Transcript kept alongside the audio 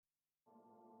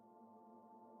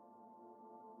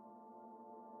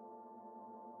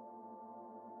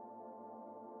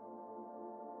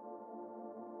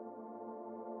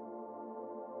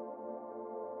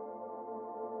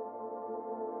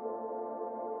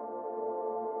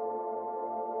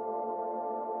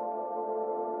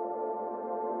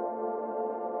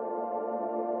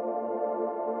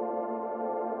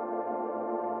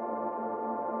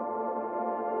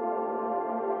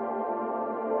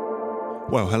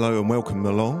Well, hello and welcome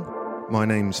along. My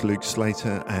name's Luke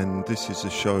Slater, and this is a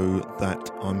show that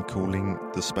I'm calling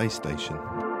The Space Station.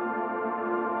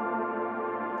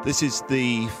 This is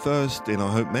the first in, I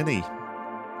hope, many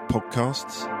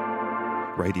podcasts,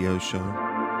 radio show,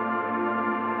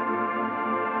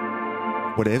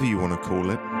 whatever you want to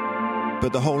call it.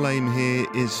 But the whole aim here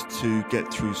is to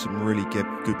get through some really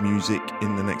good music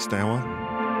in the next hour.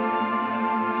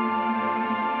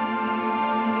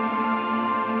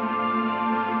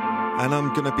 And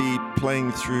I'm going to be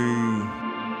playing through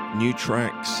new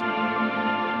tracks that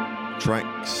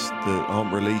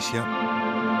aren't released yet.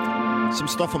 Some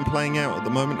stuff I'm playing out at the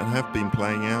moment and have been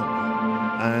playing out.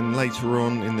 And later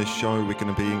on in the show, we're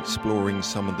going to be exploring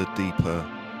some of the deeper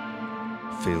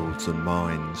fields and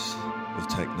minds of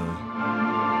techno.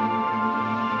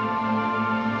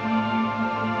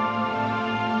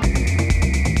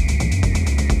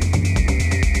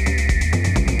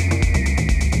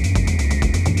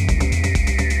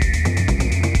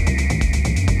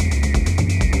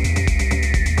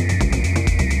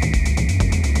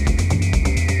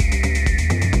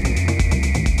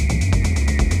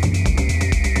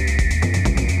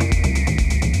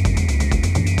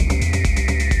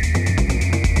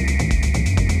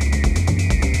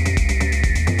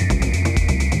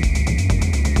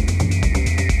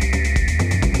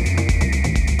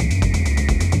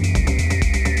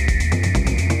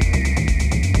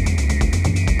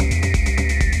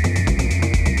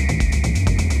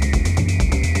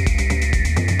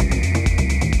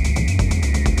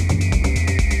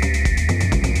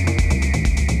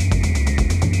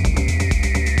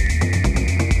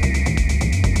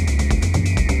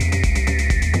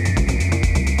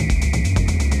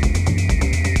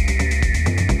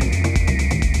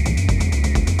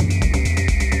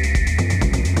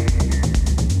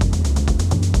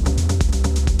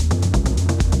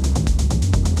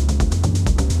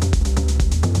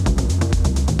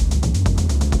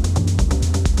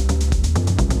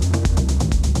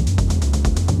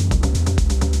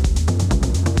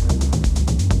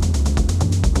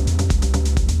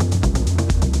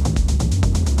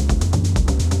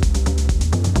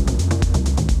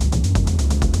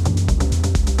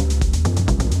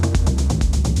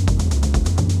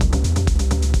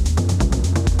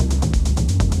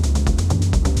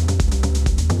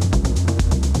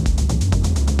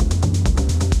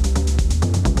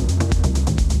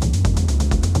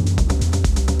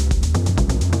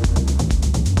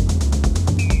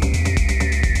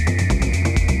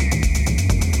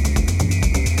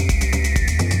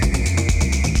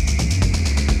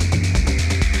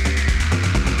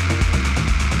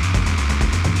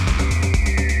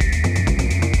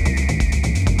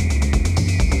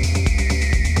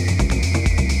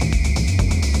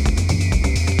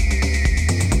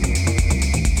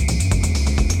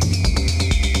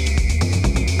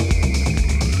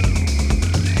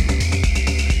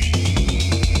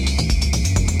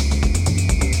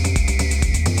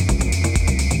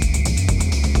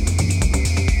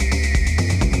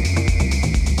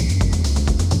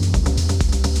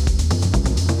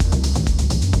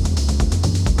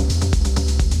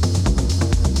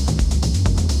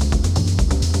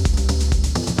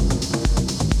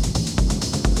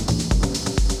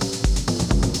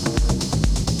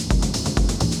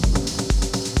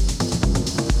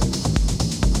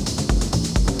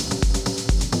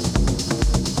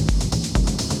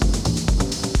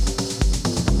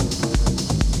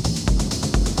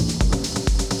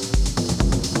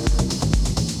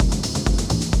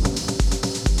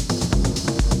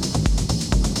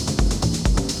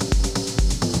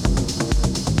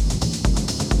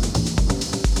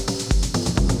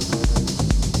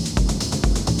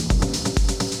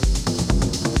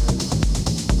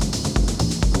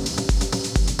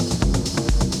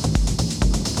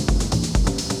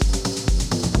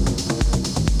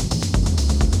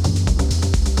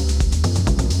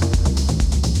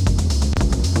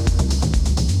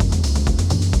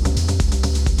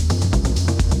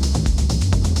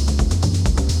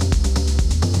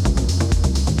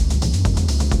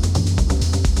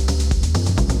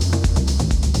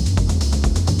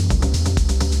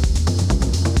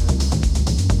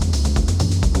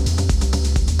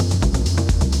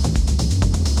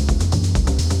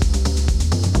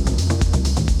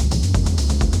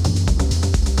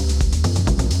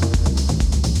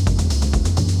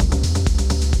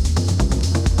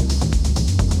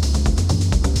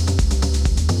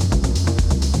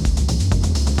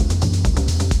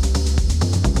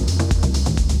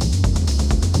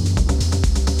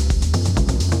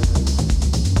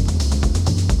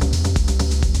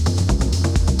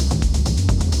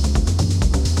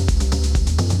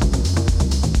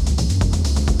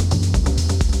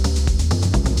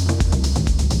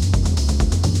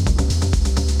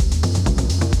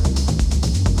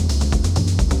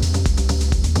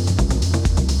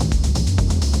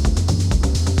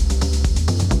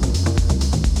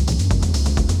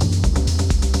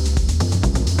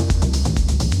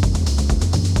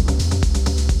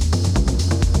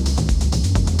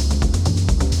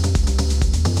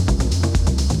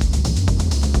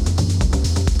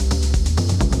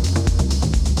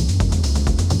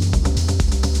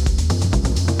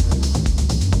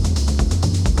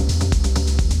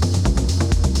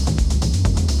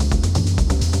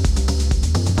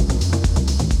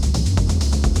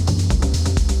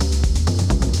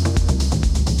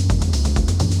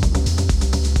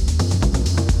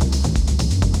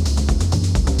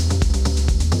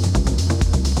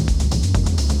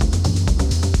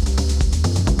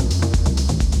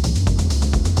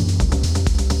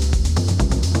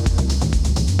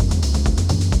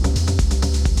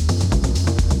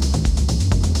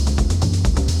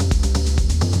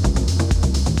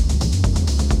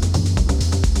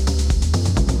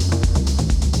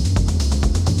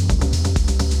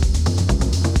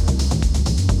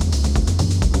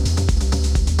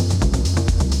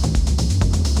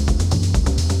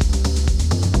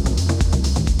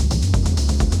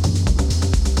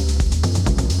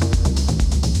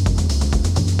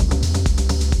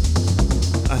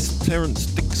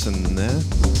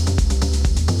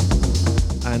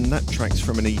 and that track's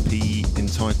from an EP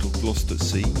entitled Lost at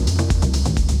Sea,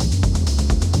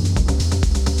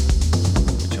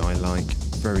 which I like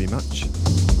very much,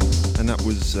 and that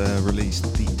was released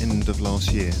at the end of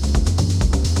last year.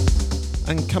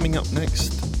 And coming up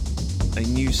next, a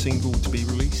new single to be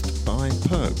released by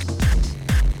Perk.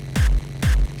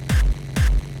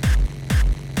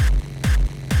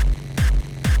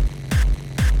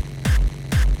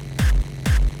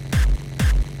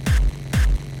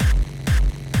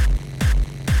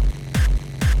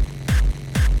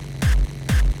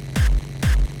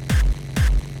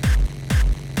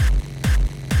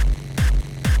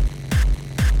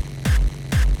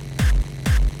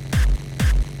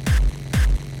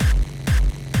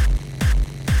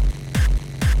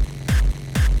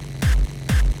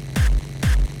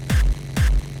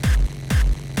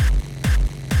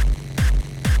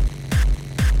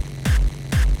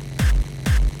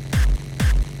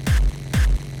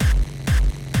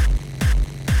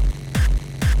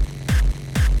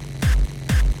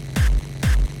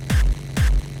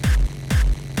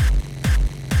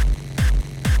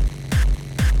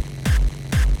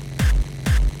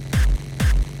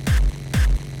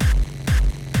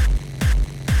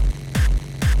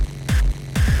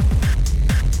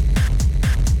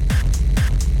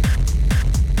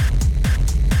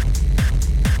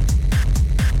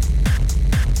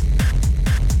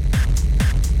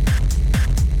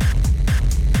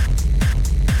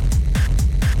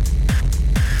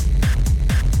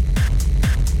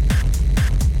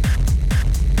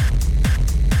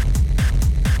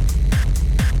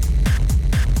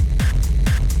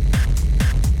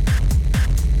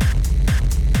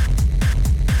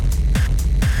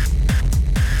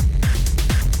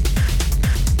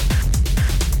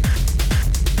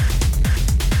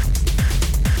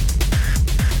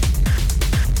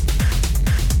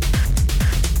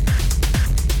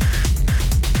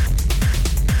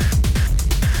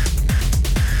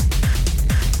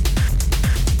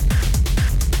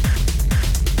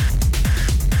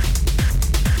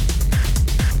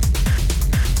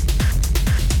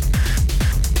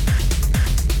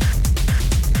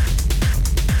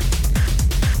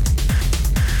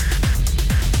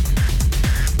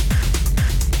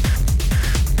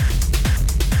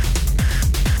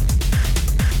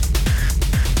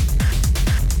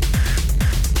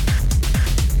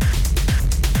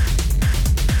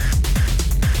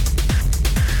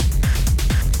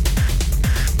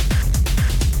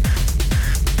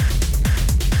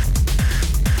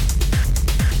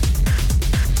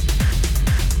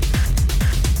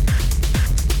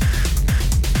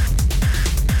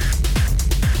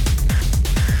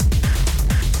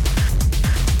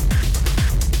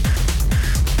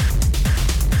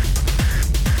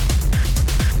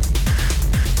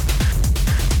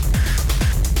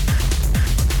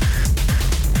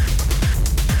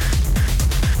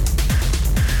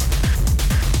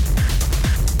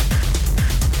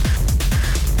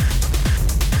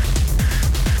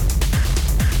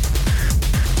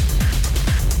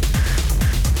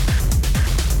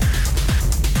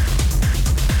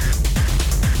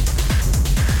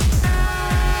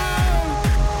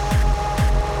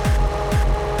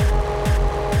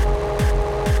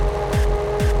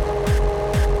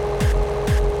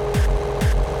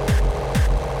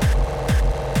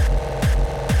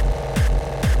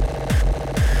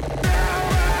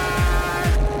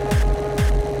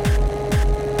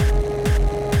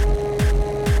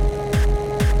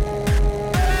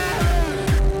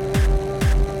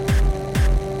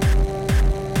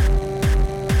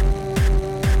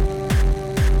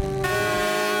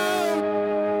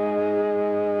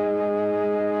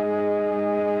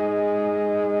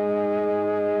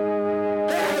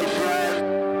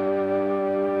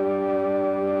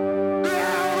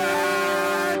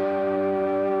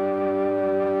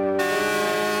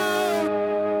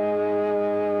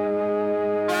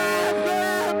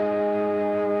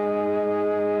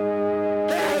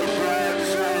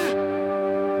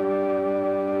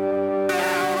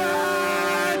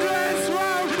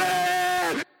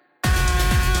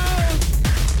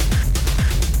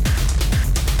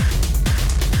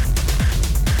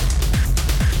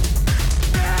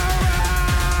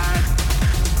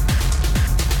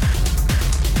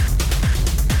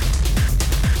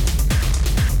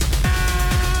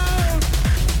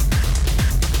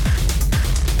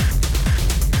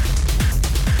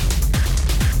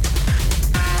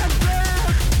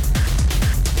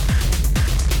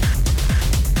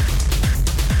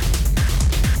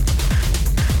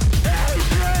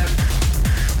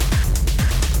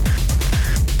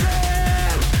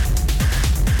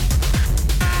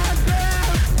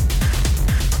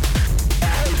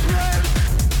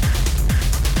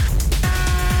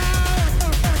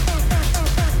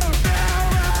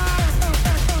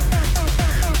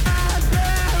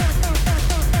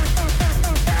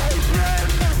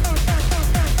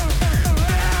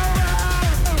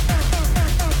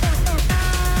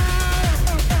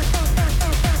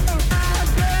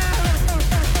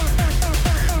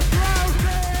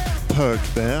 Perk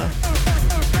there.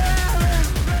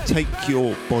 Take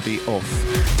Your Body Off.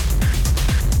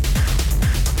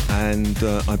 And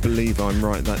I believe I'm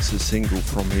right, that's a single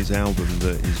from his album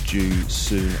that is due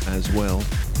soon as well.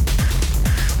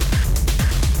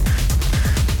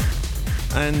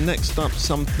 And next up,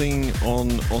 something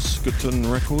on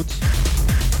Oscarton Records.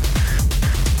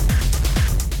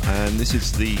 And this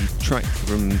is the track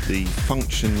from the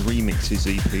Function Remixes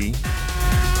EP.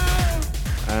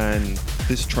 And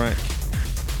this track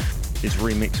is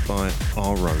remixed by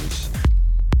R. Rose.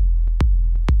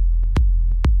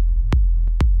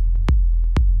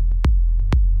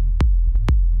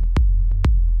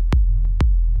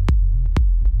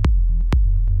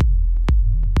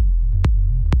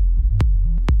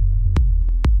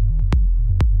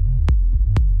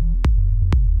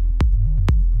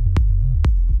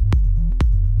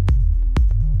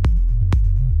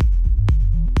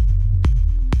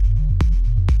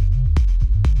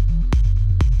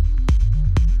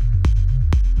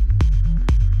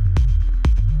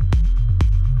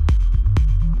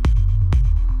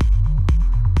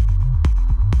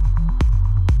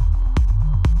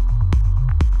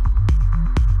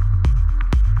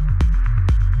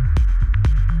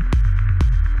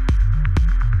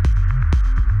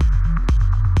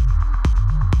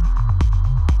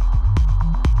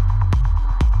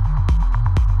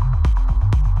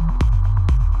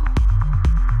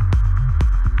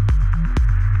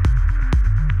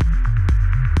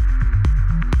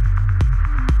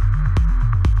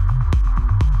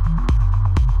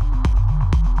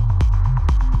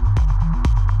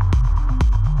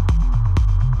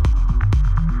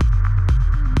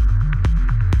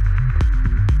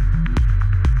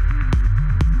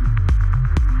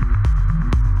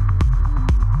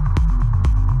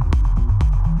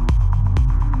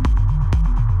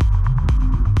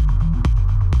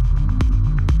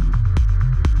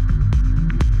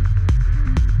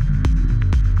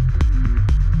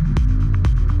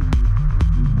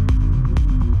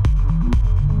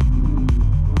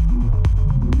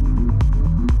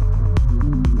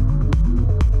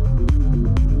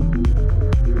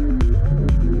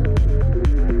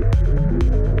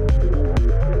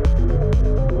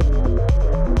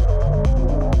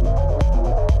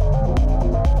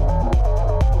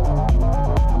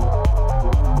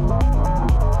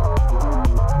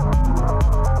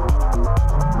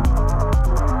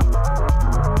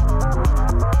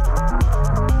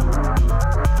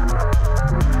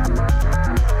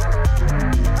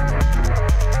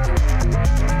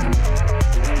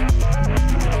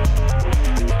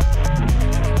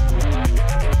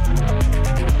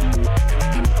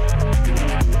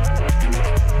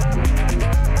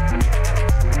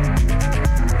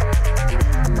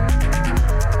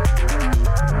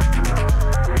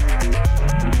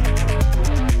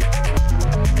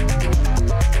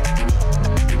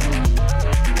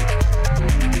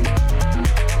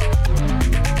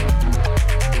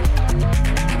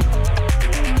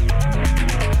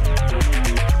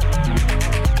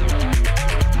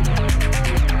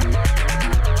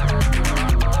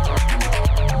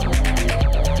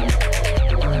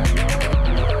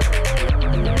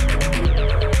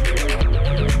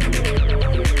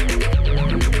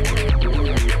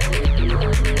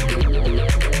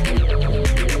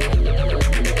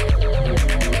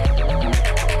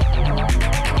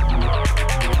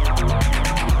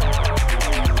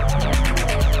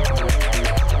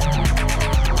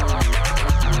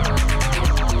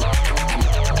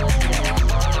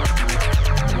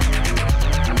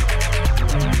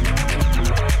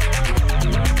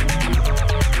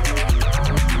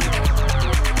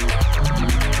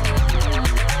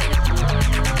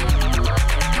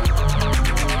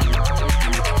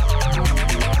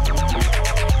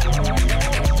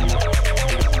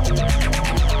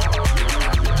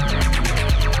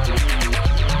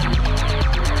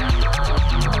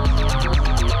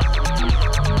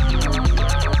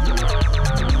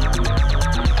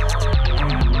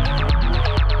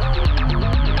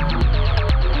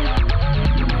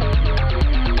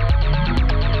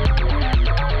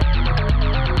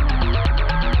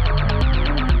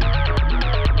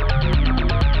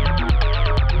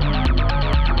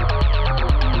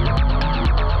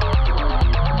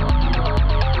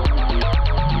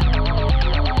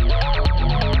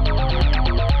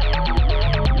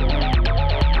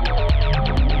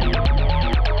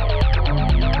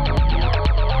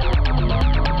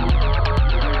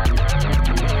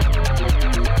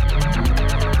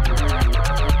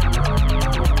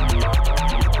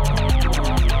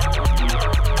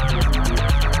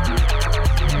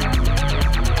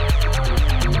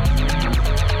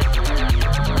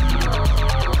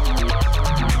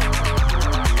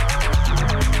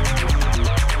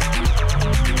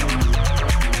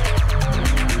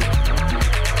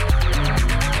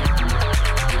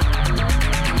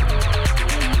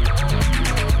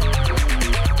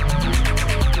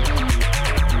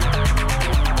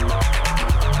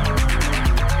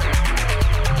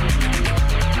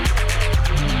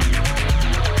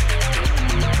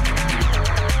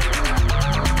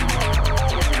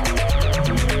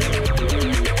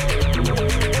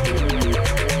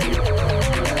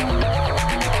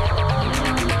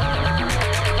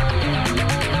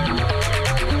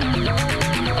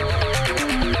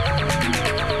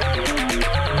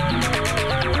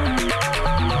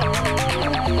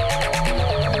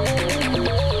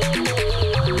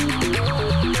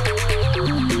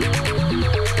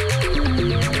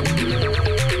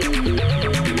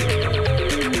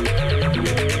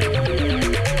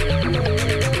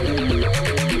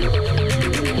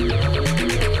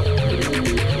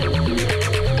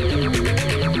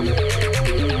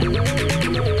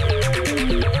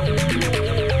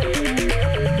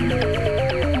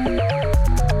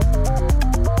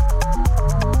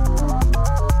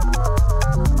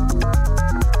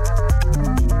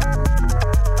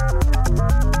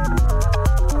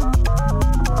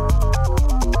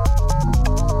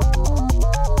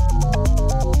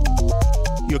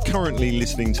 You're currently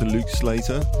listening to Luke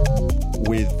Slater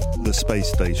with The Space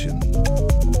Station.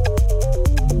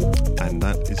 And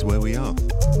that is where we are.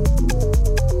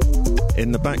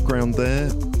 In the background there,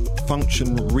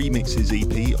 Function Remixes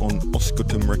EP on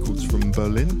Oscultum Records from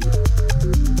Berlin.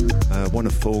 One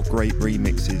of 4 great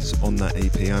remixes on that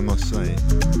EP, I must say.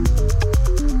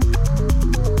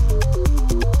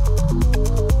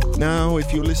 Now,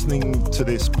 if you're listening to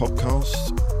this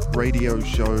podcast, radio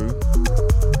show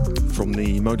from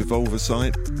the Modevolver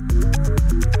site,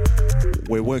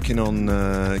 we're working on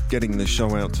getting the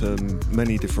show out to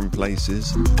many different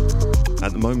places.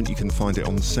 At the moment you can find it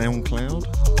on SoundCloud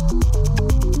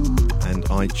and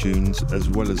iTunes, as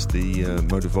well as the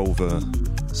Modevolver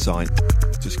site.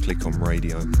 Just click on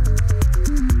radio.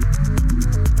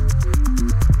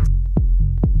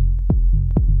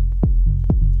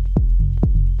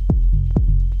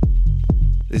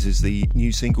 This is the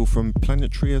new single from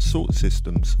Planetary Assault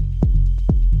Systems.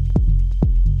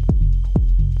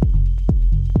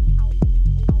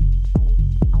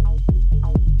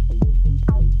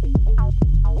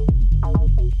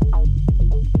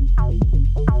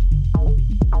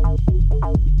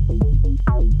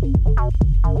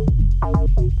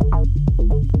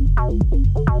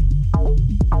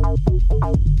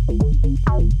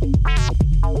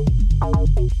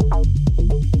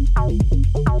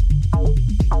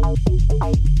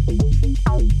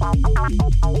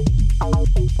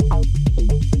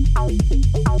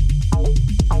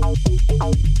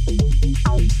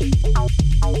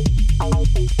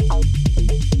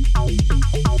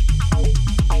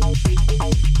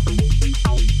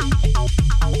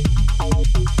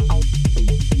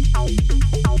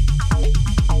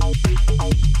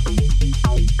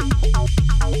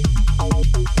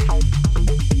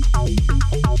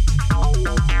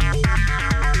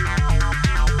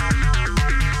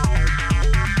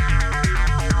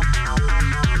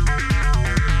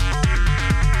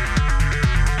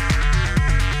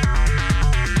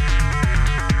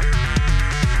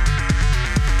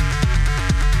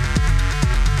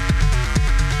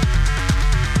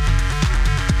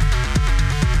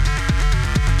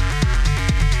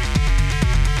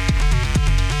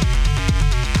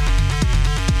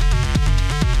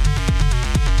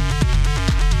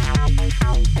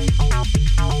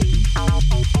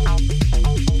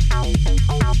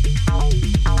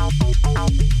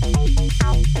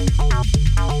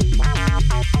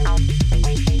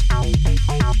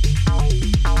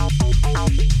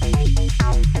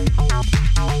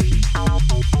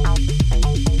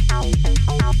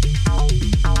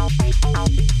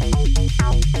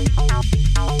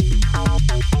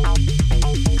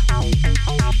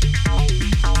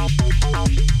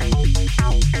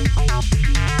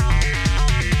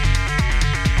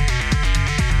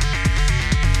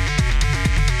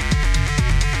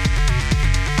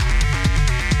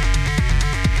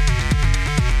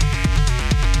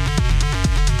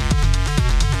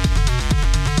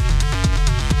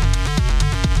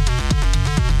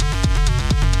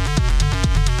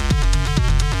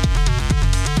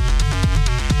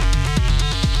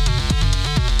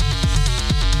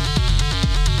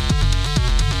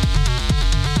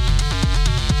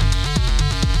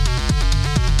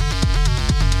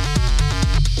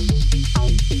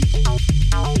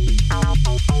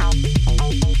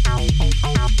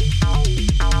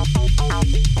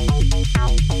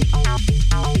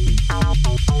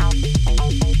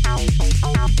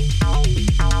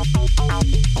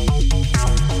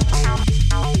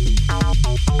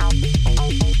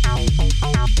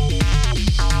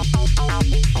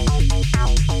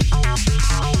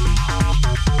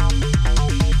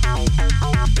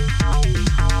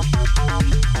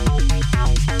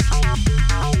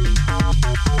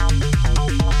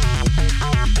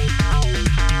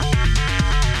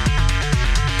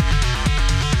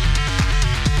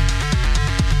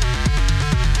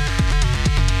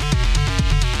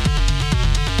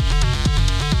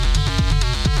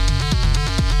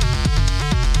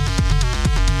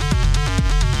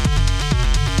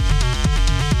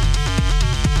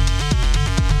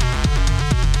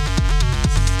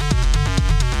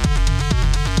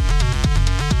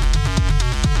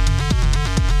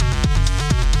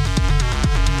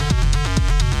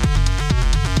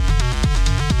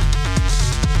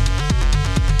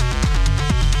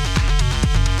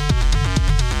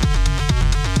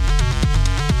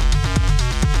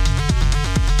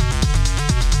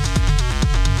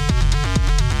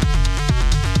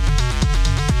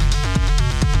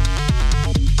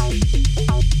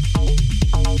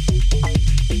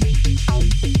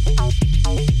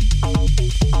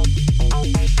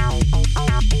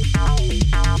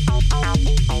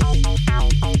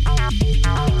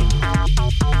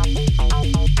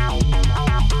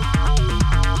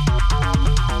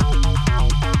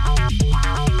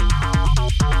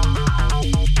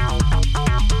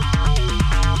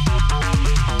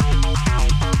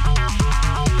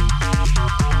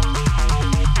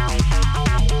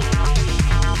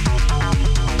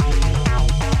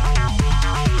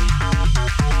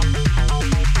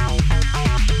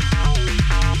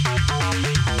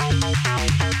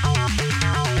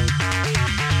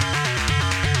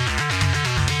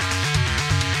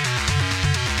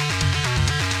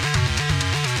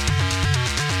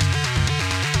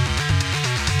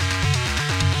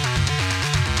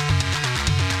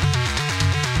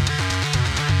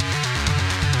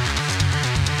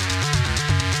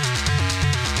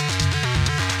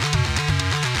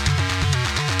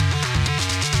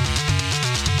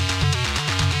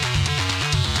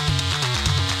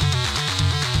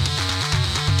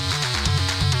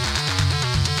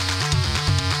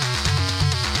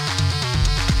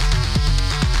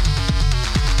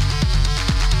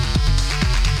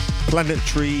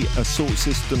 Planetary Assault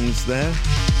Systems there,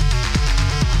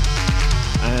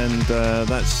 and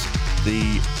that's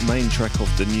the main track of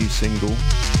the new single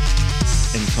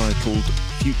entitled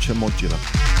Future Modular,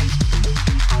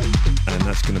 and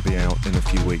that's going to be out in a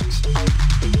few weeks.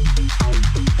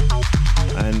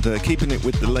 And keeping it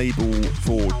with the label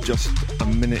for just a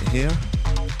minute here,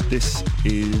 this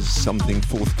is something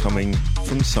forthcoming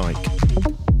from Psych.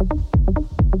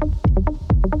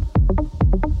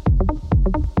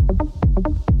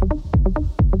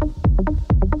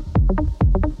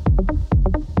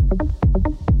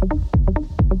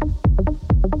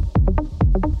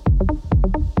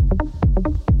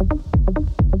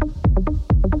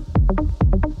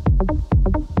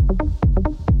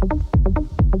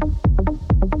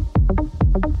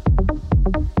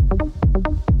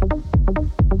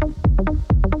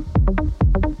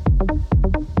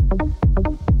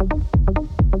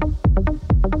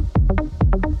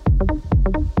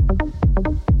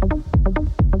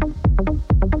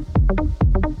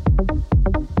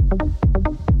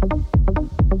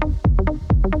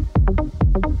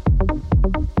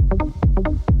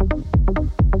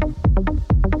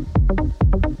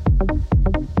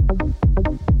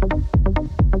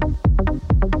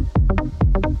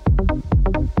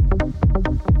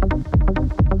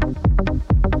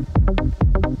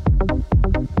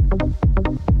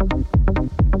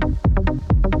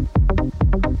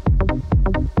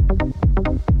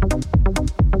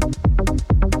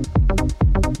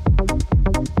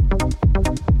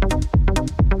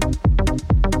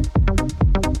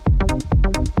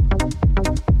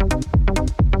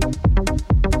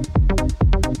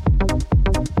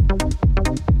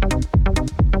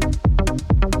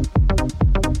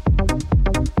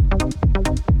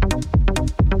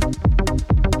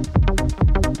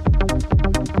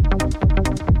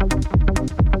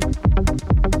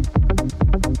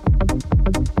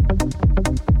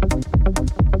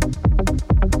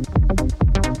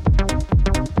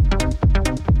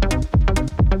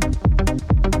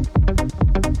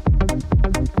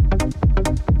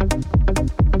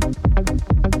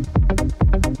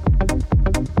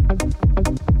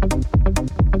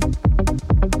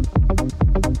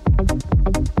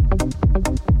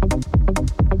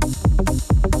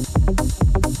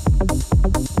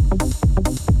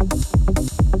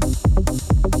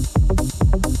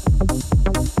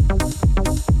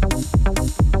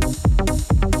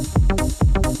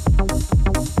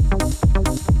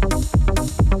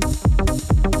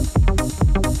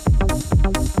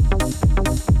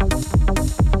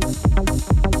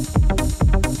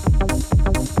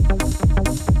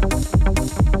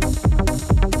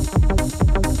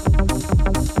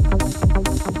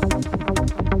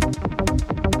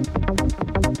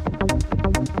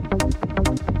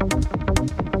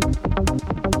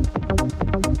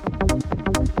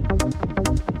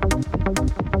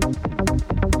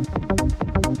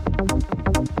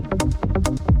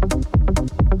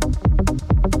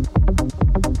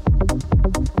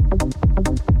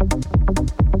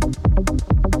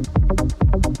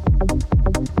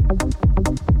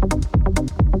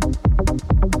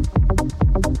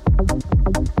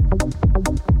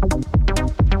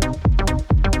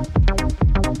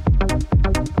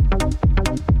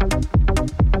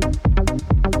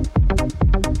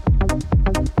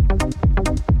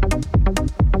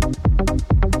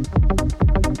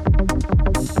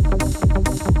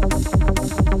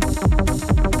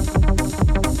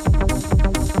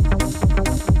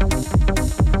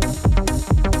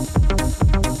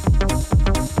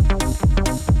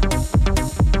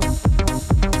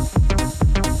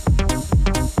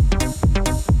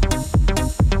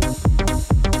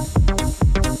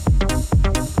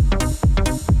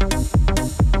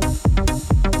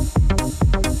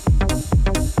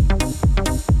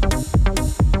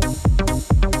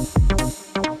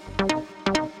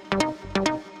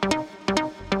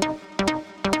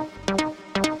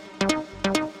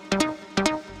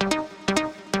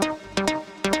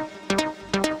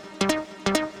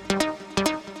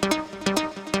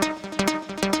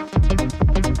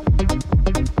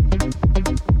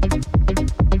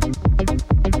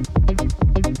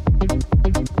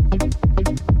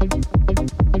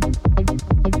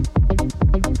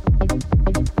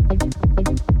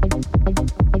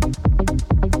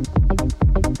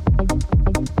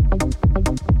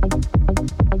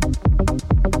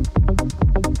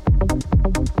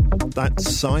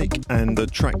 Psych, and a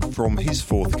track from his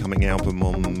forthcoming album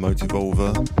on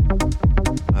Motivolver.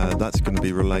 That's going to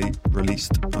be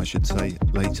released, I should say,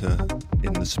 later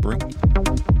in the spring,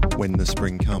 when the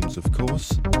spring comes, of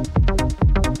course.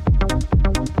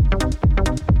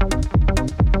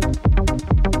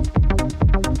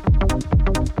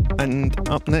 And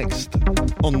Up next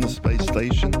on the space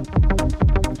station,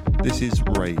 this is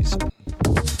Raise.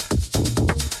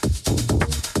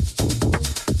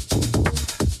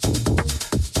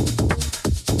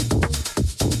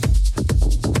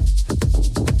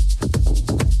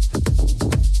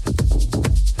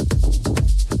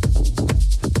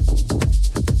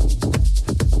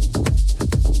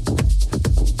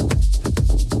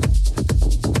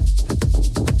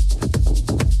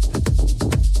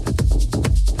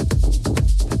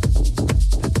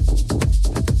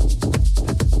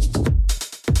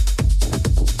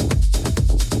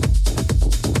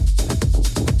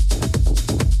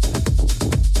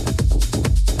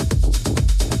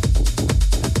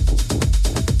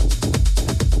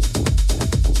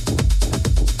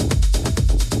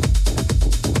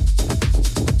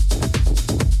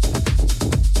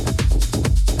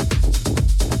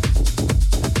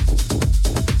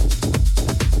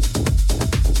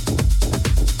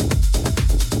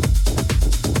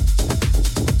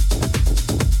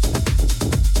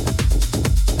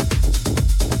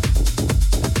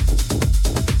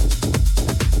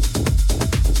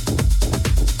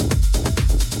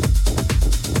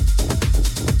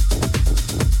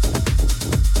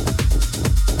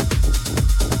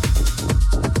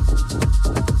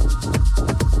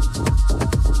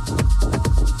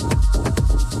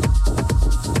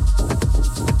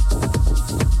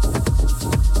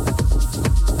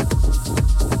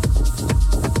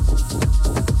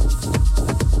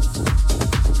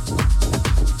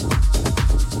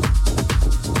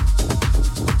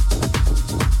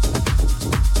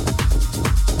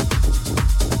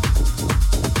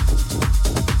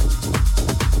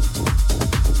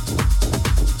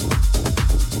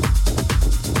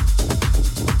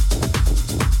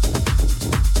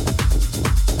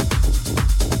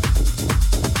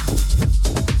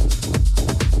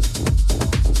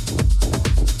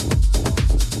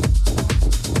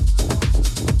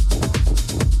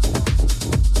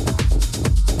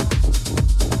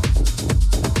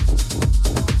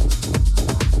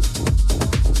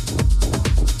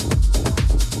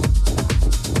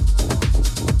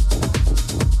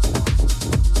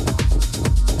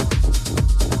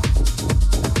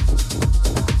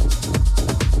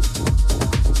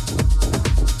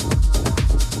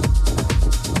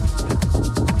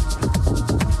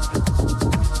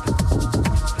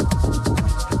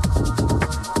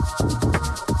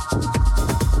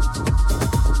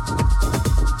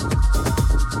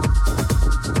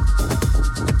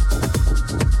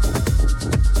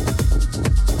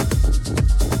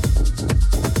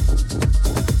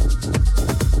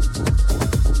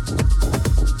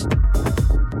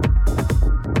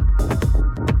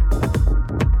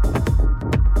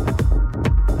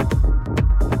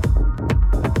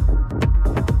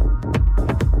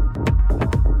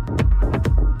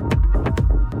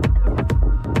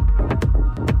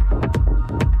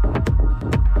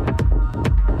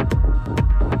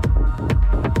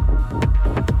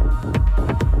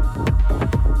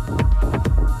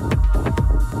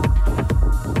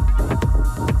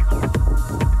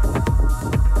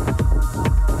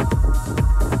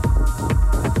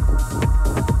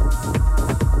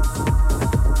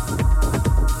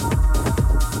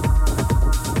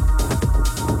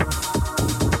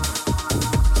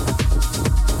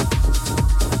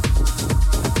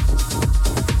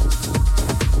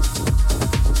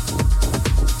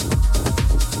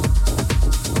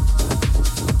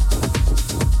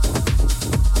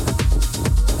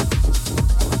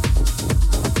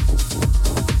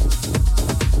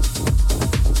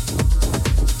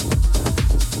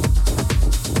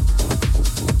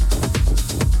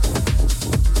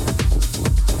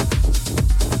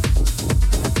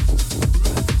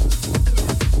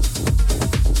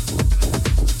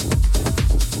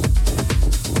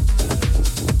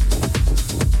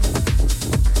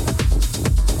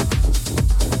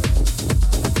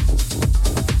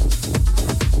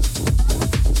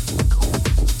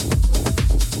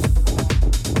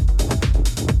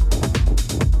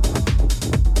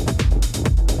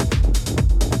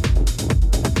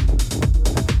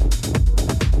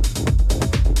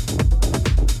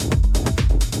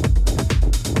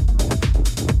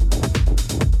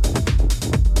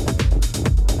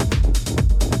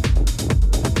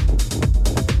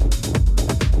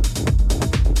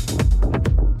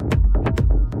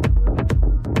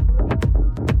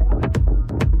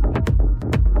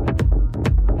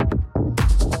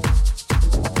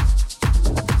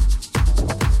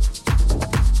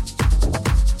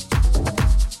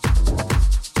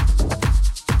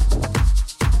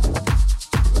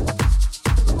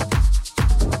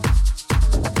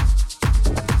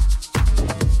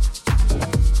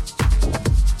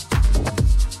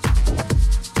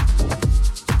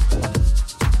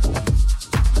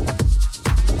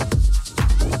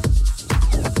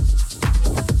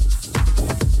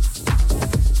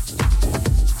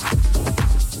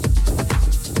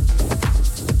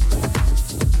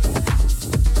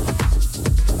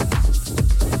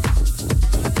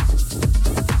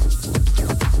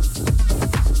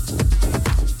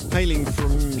 Hailing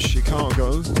from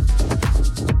Chicago,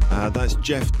 that's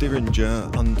Jeff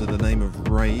Diringer under the name of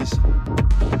Rays,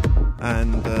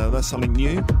 and that's something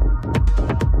new.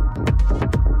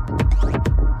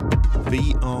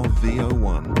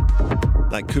 VRV01.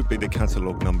 That could be the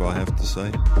catalogue number, I have to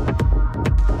say.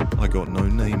 I got no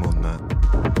name on that.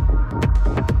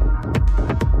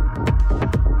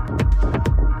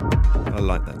 I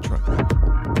like that track.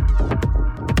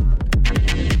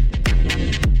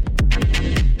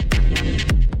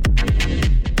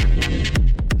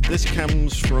 This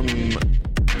comes from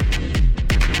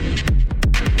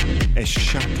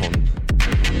Eschaton,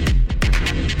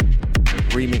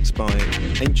 remixed by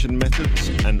Ancient Methods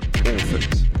and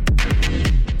Orphics.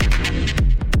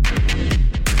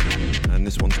 And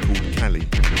this one's called Cali.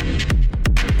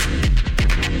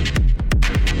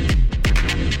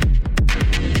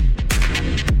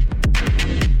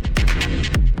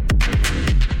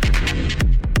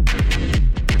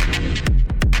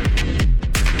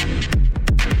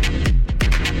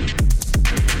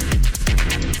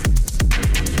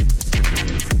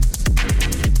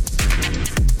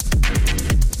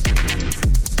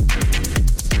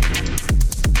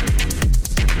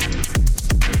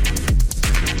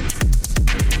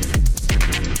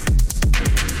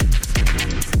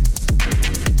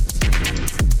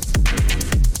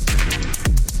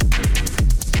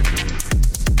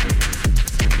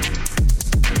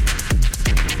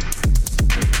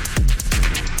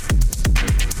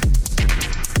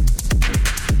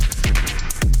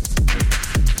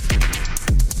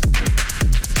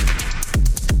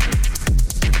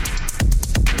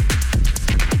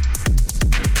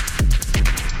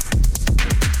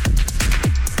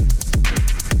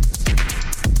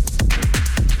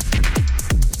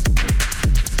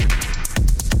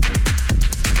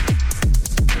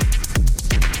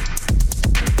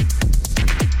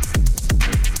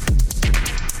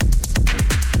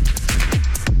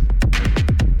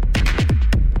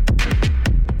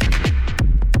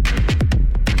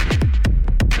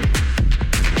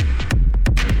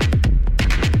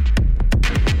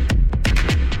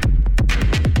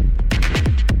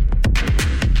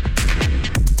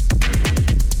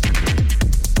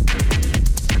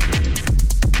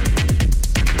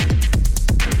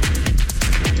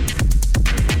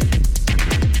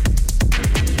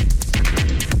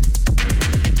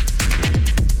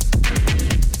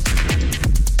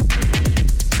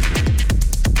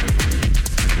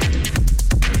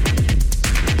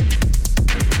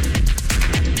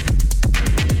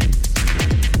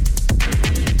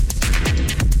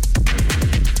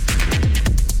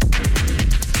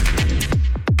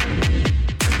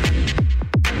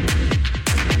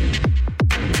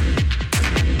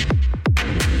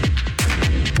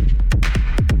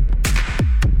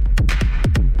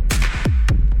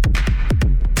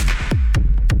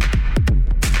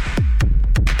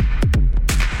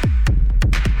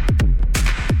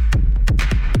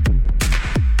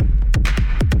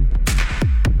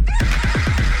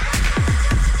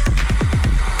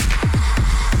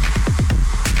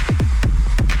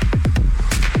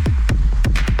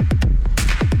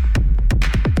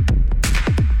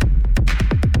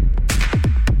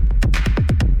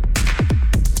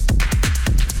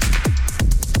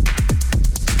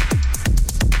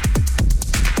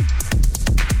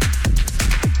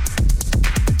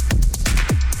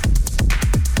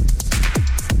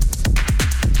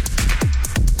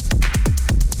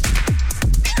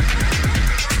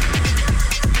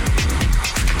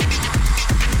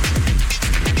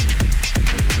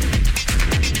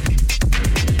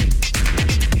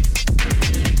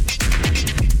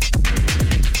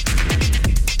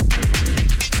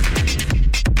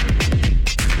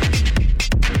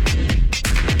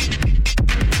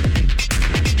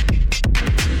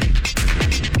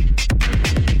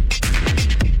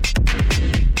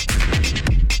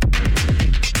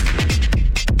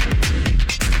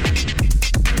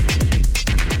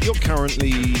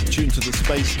 Currently tuned to the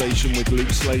Space Station with Luke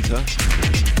Slater,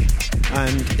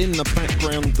 and in the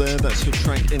background there, that's a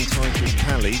track entitled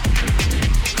Cali,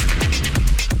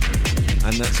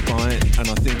 and that's by, and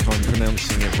I think I'm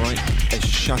pronouncing it right,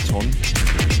 Eschaton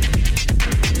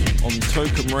on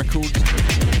Token Records,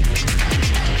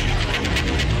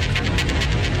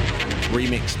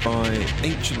 remixed by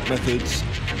Ancient Methods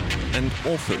and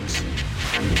Orphics.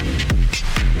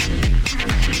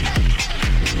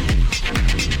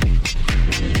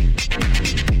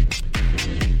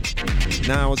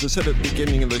 Now, as I said at the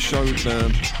beginning of the show,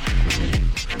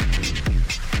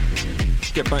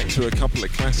 get back to a couple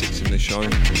of classics in the show.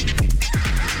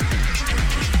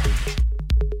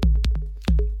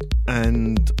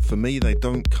 And for me, they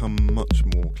don't come much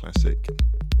more classic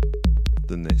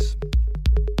than this.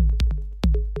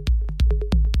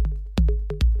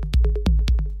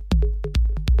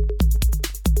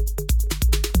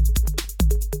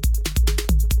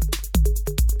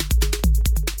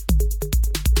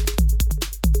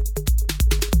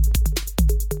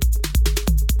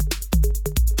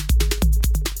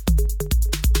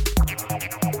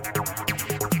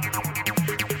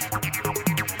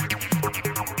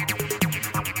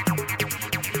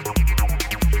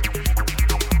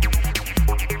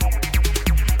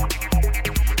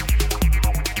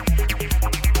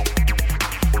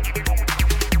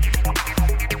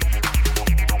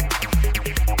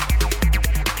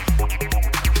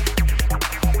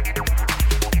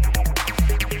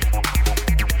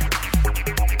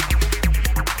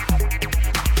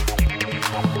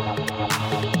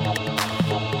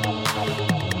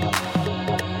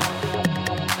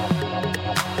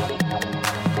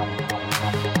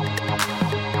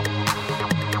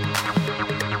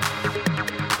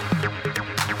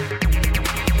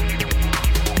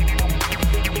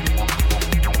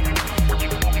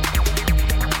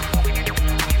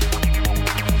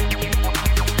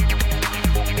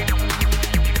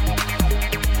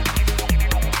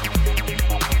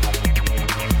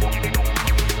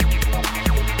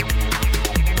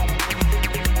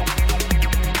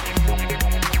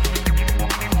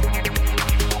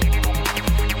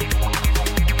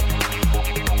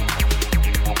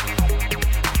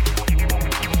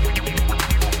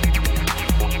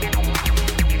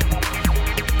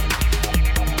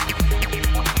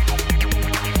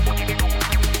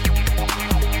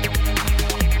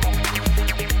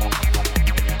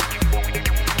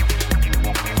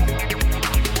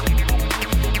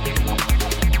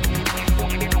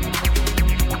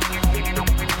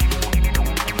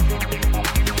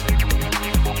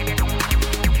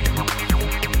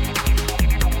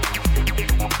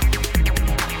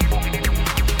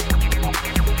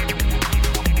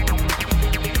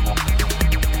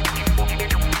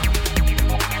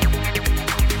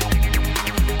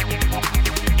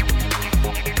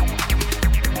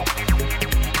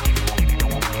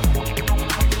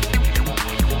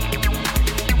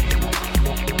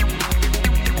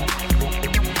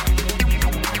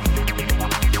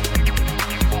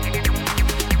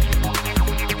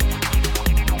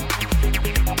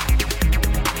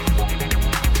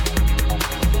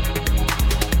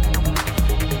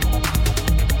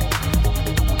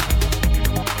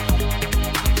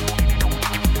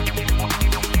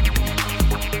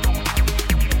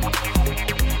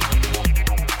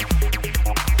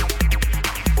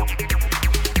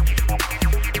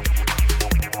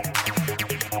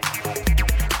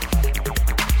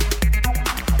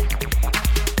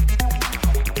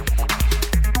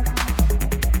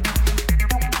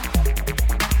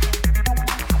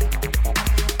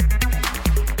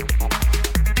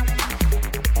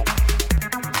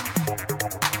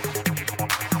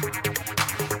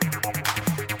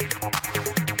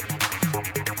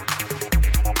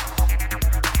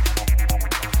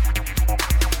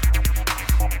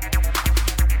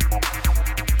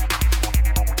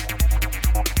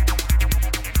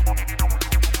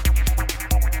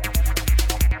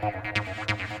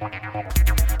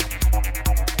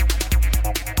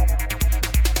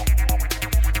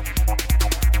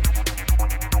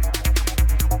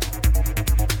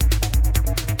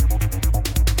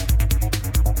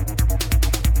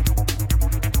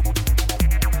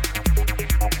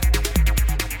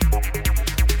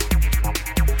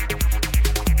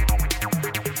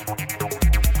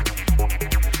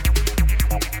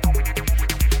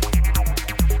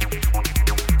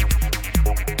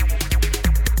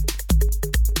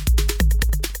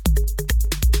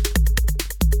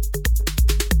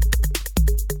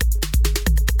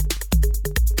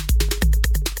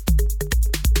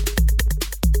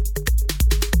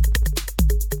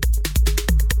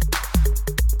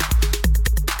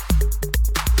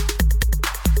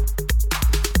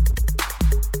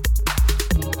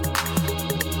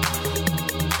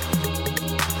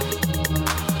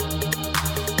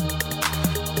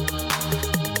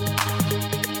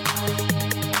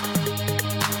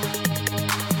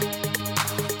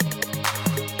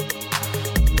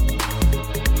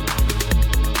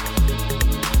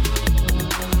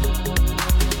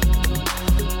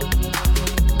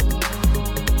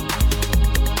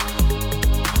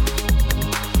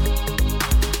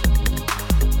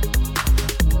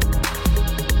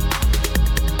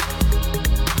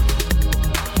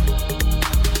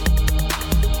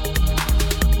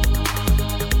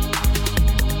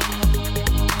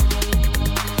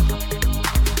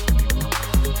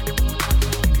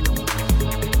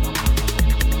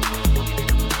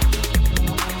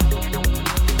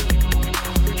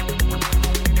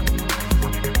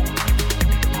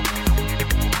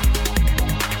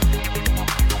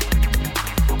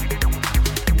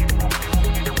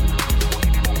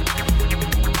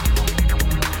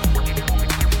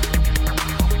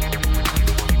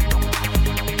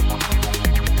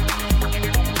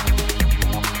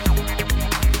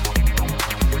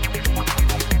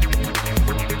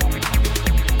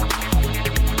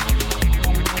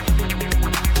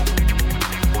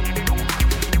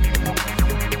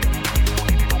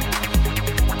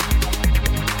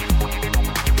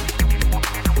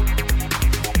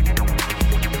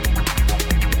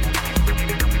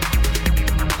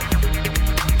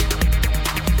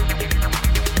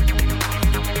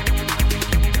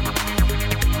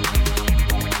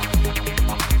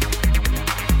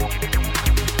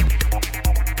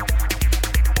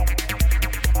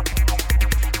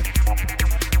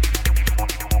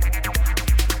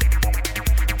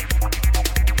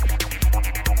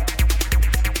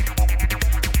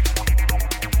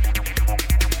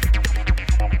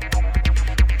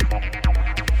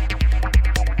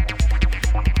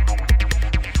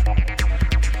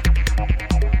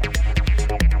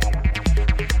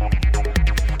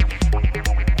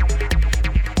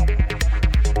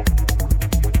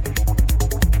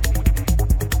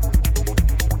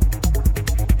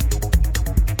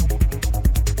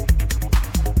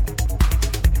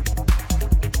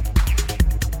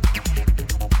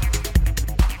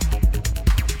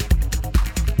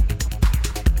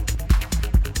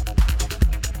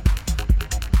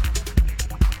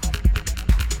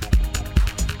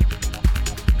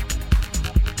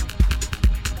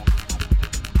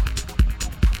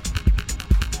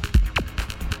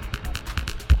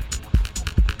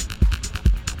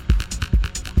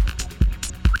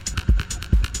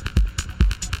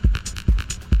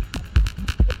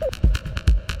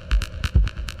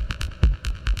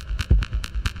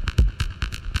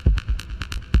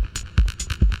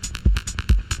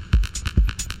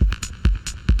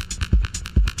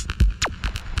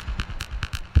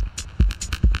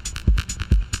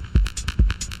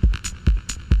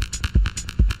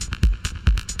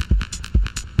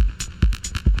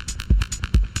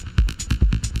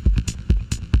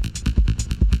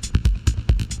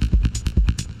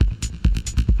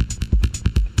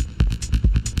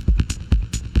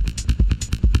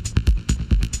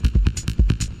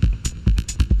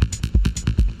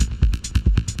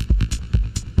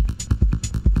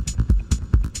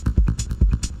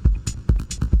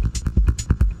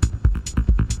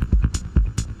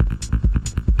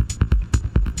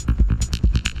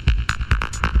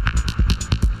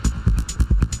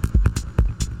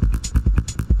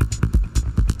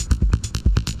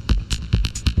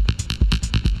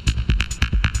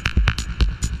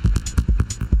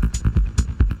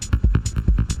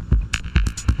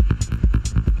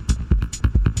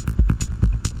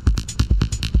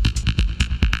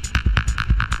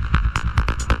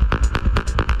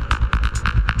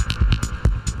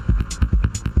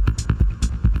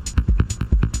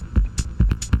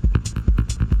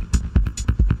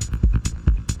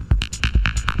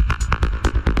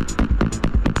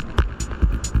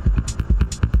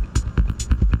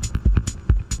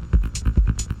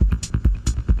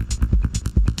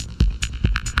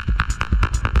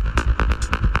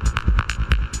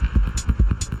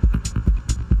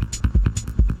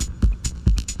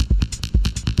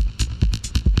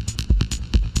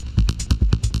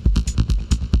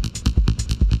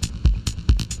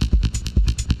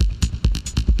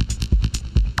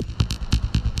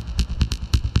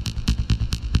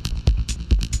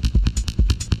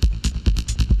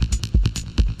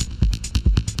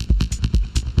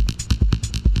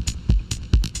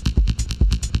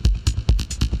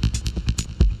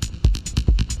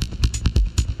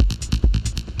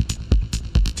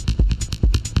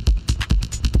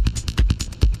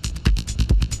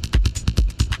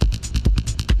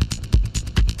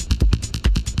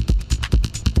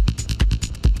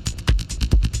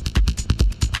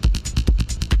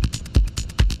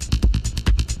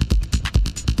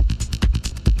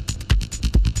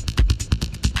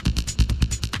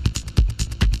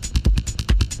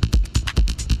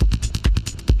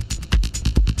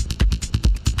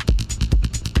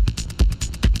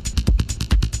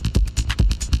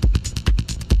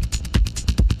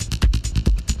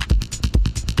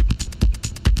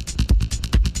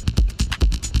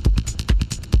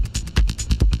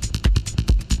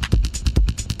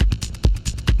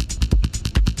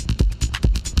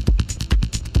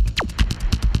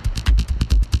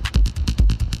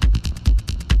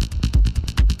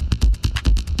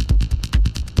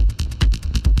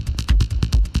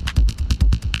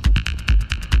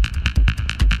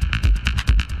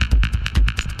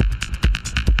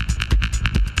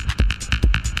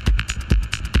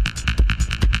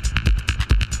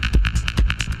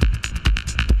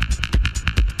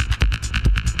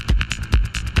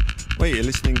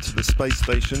 to the Space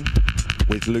Station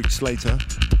with Luke Slater.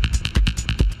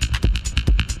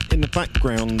 In the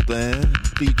background there,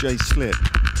 DJ Slip.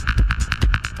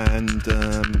 And,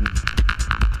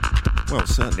 well,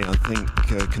 certainly I think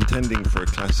contending for a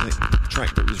classic,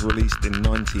 track that was released in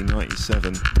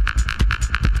 1997.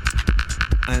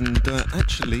 And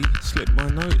actually slipped my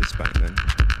notice back then.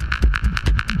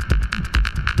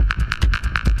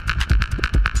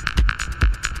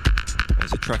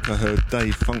 There's a track I heard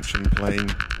Dave Function playing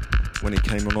when he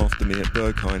came on after me at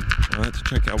Berghain. I had to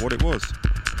check out what it was.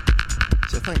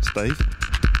 So thanks, Dave.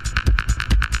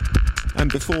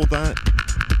 And before that,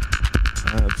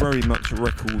 very much a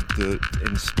record that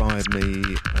inspired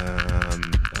me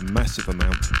a massive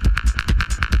amount.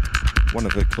 One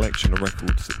of a collection of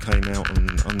records that came out on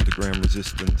Underground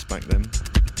Resistance back then.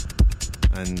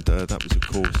 And that was, of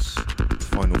course,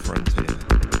 Final Frontier.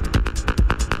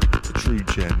 A true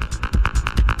gem.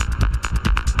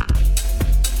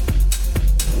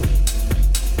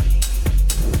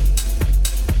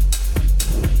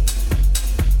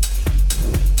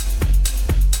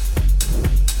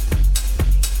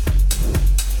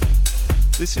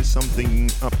 This is something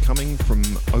upcoming from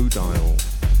Odile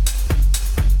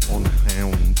on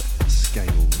Hound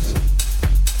Scales.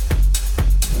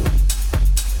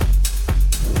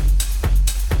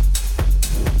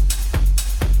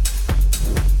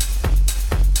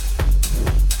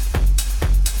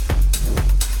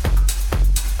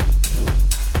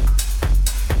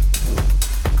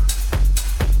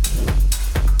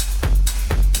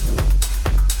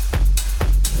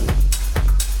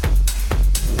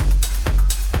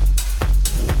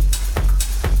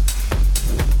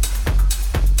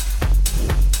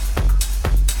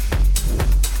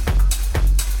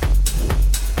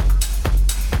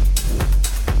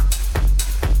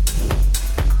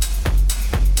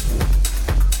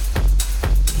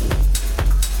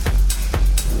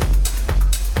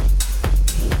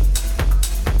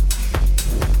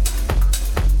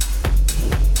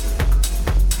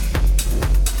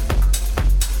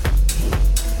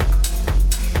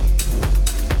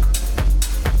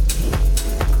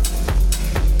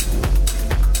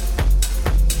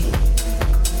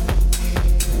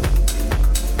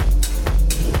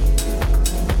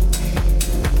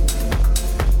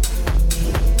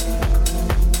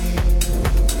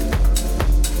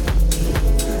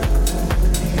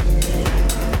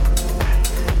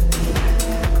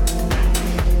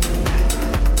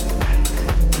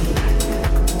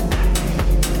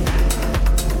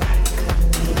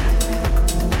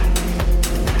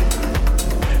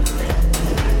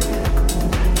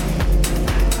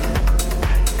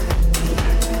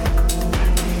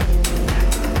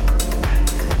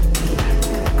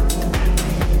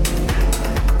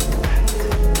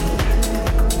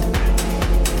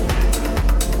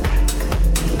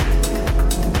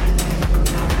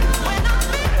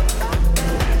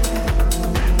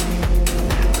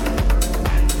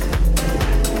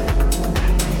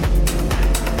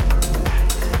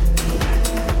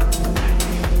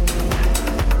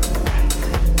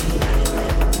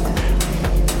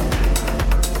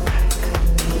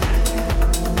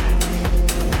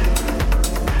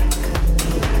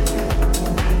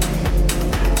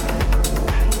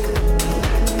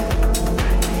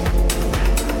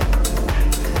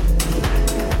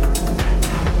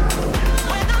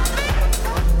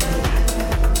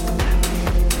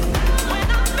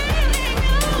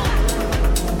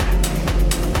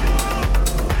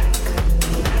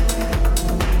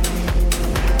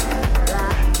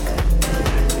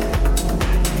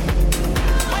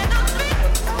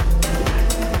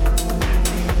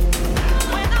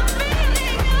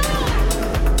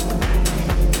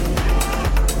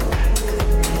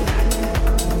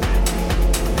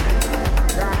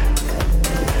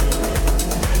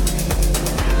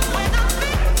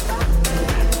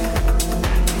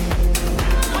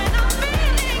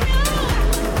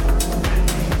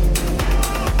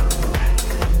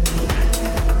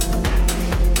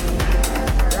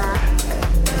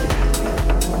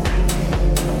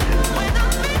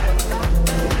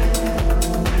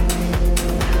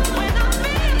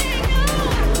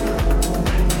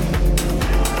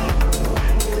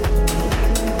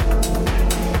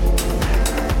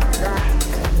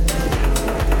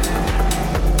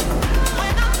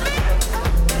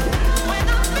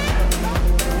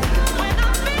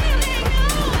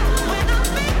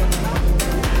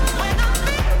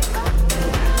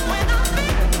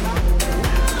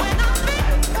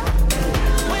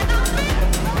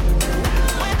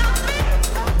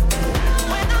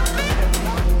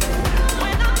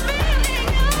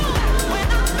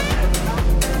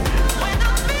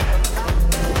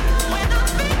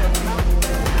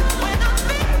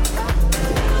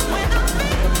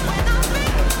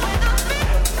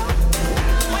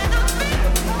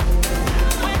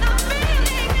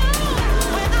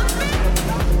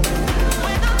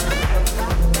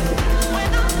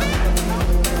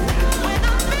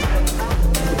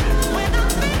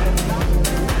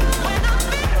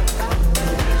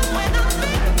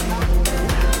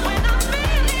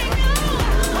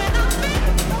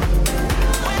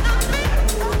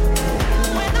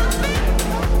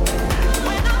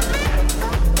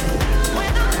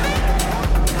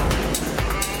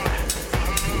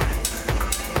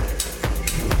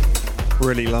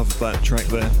 Really love that track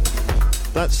there.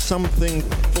 That's something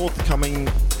forthcoming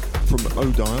from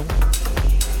Odile.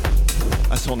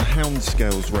 That's on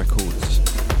Houndscales Records.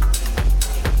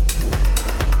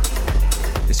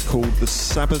 It's called the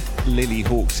Sabbath Lily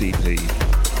Hawks EP.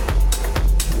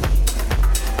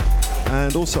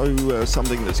 And also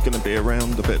something that's going to be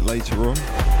around a bit later on,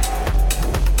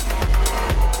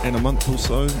 in a month or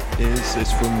so, is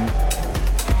this from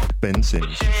Ben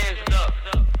Sims.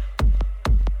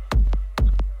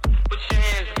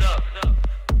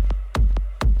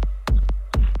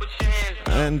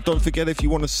 And don't forget, if you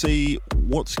want to see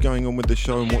what's going on with the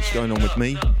show and what's going on with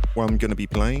me, what I'm going to be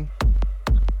playing,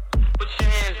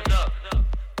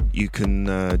 you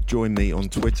can join me on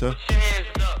Twitter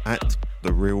at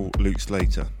The Real Luke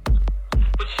Slater.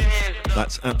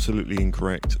 That's absolutely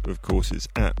incorrect. Of course, it's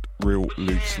at Real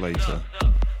Luke Slater.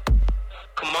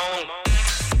 Come on.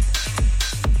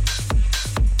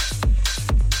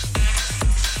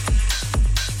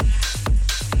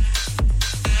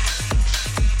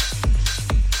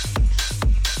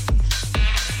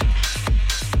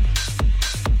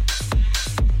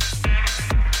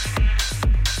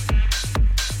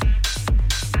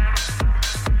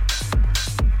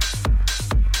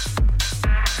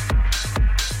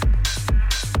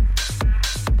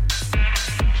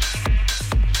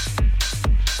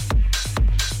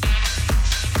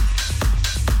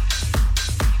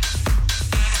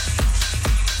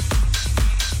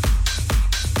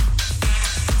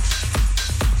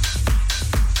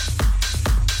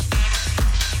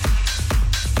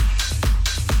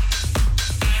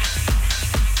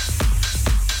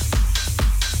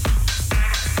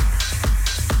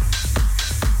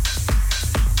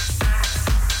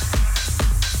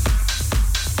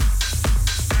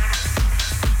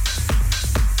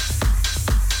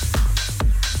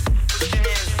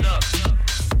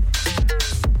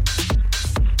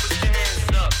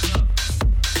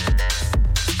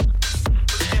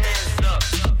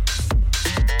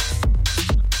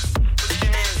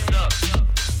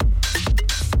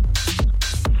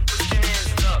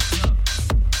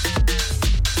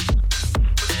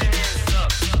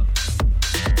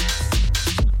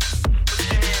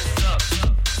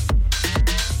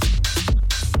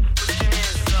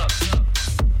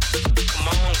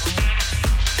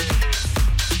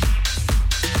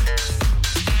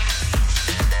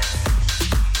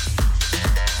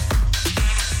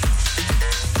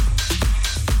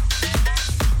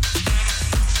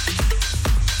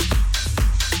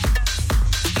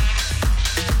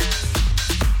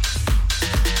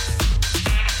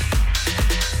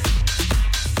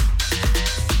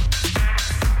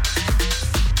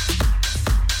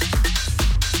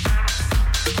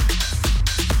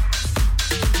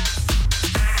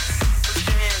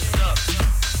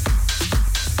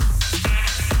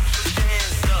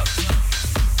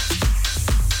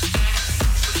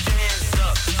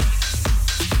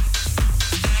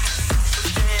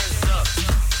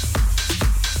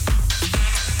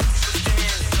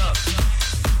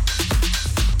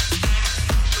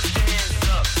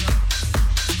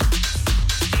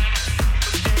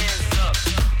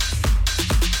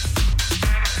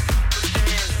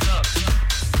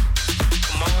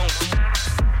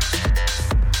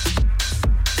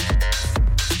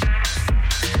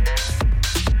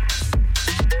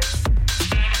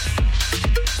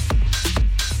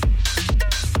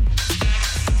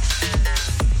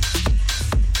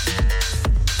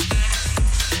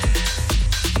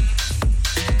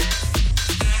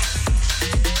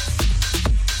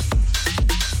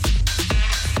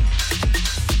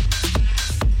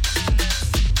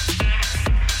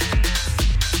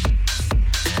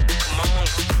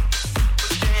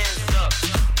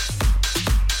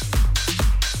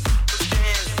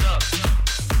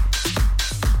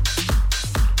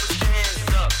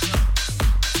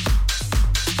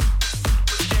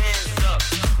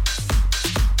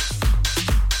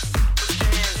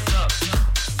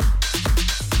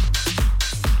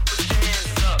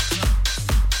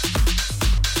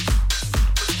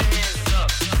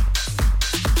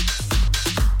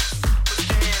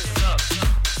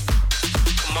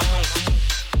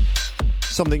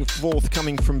 Something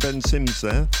forthcoming from Ben Sims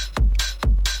there.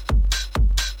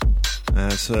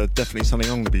 It's definitely something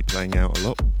I'm going to be playing out a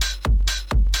lot.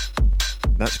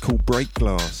 That's called Break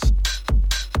Glass.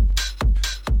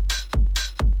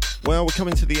 Well, we're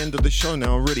coming to the end of the show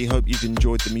now. I really hope you've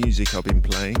enjoyed the music I've been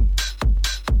playing.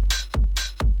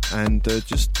 And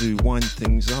just to wind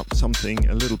things up, something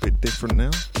a little bit different now.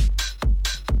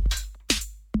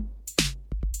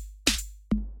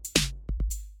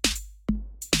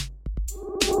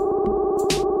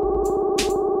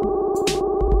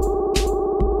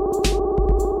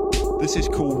 This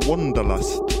is called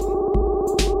Wanderlust.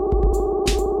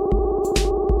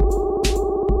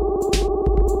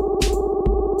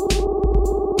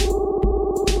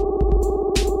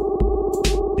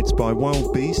 It's by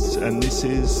Wild Beasts, and this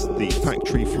is the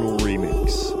Factory Floor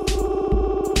remix.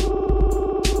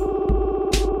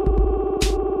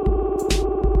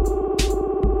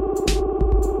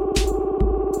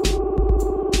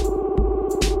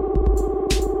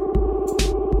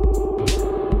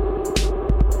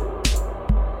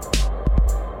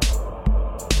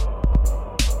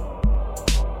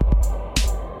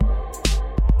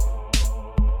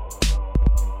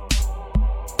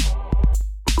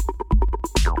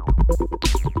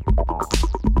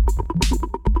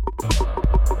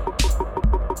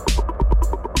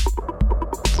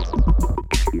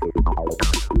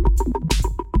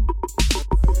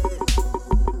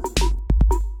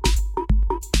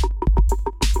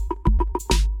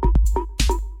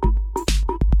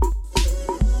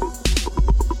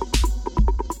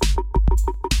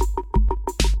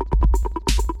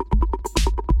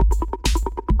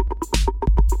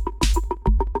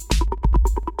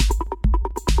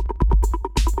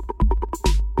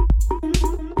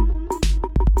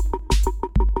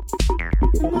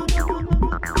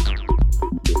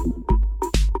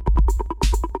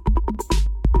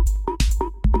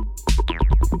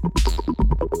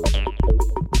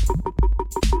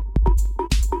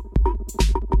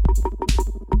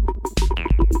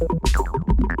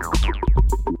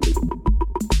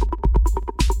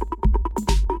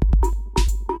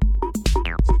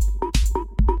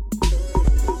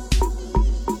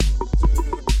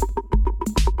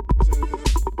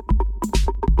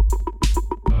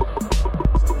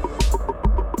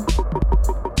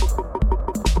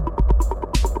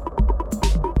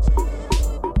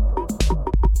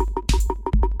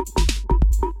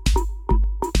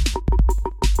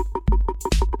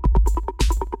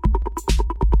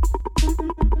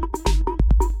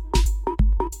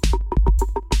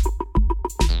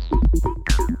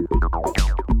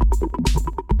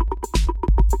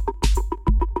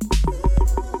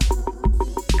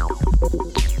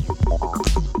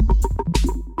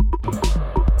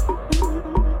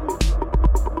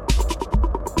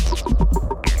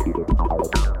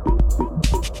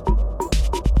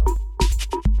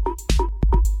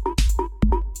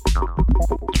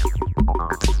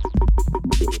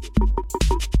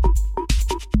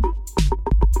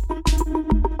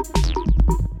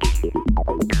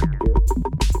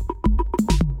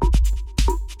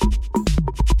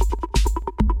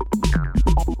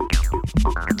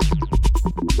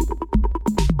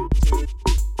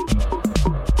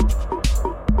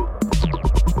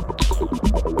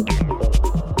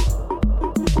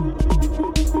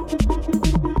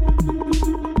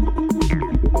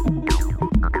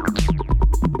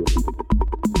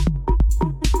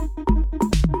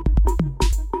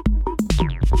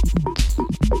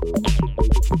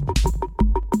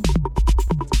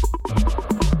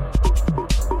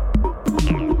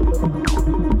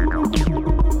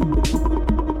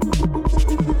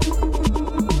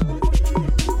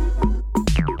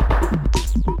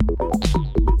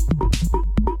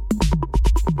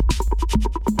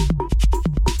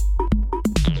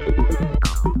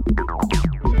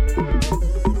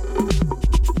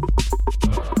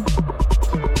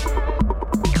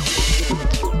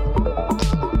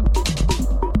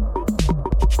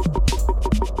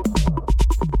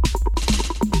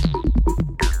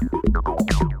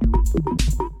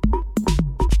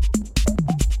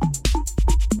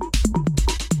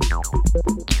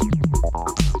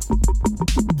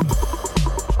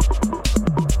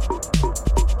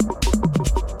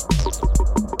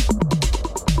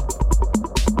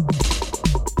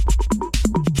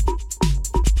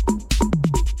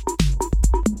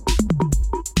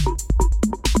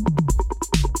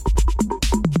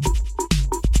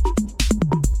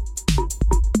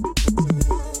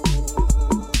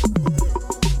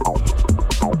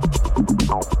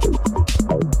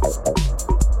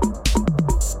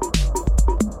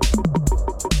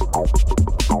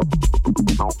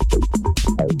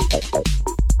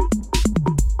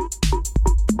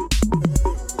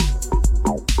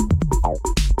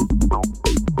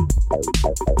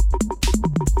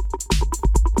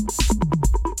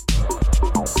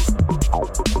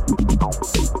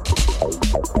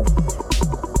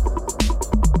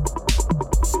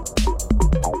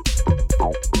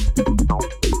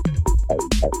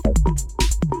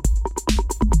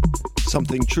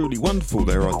 Something truly wonderful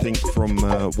there, I think, from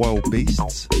Wild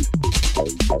Beasts.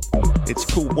 It's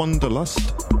called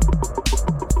Wanderlust.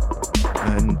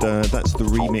 and that's the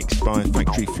remix by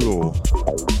Factory Floor,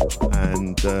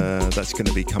 and that's going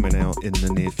to be coming out in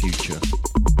the near future.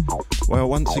 Well,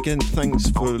 once again, thanks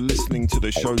for listening to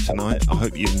the show tonight. I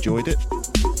hope you enjoyed it.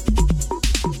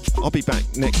 I'll be back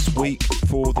next week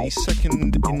for the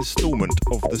second instalment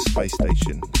of the Space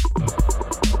Station.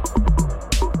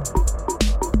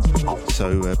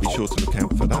 So be sure to look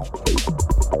out for that.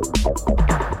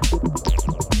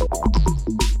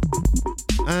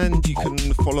 And you can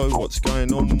follow what's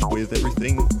going on with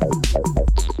everything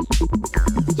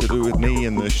to do with me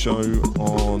and the show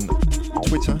on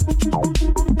Twitter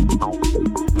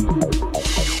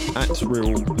at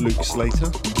Real Luke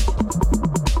Slater.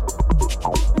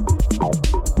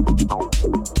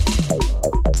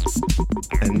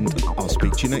 And I'll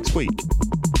speak to you next week.